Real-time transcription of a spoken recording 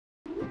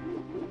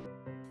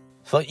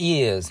For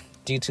years,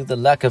 due to the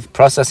lack of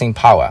processing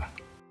power,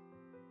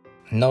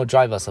 no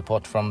driver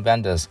support from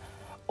vendors,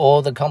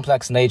 or the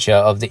complex nature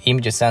of the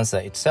image sensor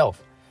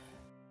itself,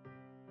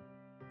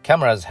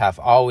 cameras have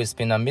always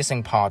been a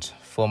missing part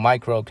for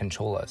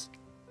microcontrollers.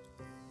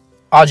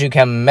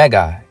 Arducam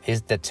Mega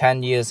is the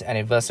 10 years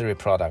anniversary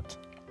product,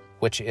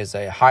 which is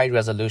a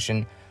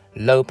high-resolution,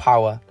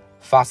 low-power,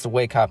 fast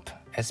wake-up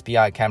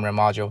SPI camera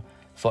module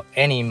for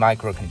any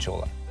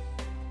microcontroller,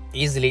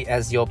 easily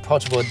as your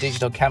portable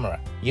digital camera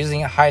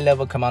using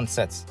high-level command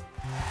sets.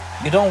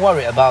 You don't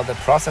worry about the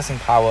processing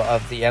power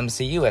of the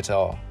MCU at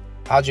all.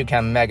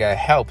 Arducam Mega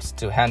helps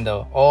to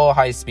handle all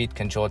high-speed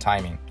control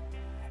timing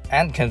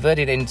and convert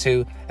it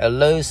into a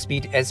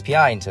low-speed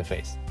SPI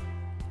interface.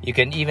 You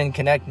can even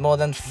connect more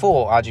than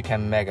 4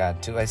 Arducam Mega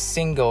to a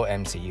single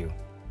MCU.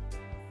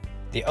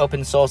 The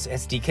open-source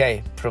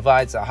SDK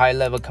provides a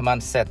high-level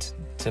command set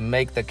to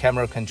make the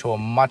camera control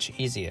much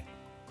easier.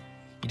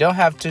 You don't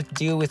have to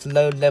deal with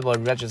low-level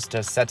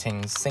register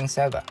settings since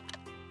ever.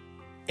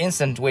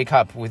 Instant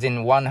wake-up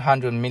within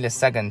 100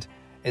 milliseconds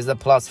is a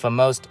plus for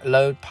most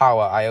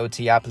low-power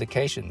IoT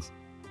applications.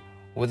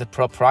 With a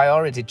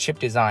proprietary chip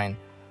design,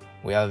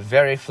 we are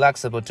very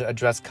flexible to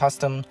address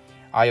custom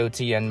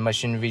IoT and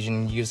machine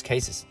vision use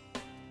cases.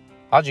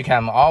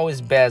 Arducam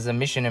always bears a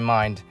mission in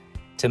mind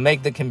to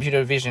make the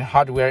computer vision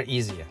hardware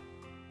easier.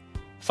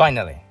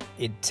 Finally,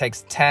 it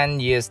takes 10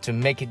 years to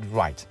make it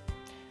right.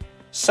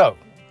 So,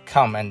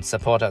 come and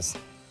support us.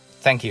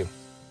 Thank you.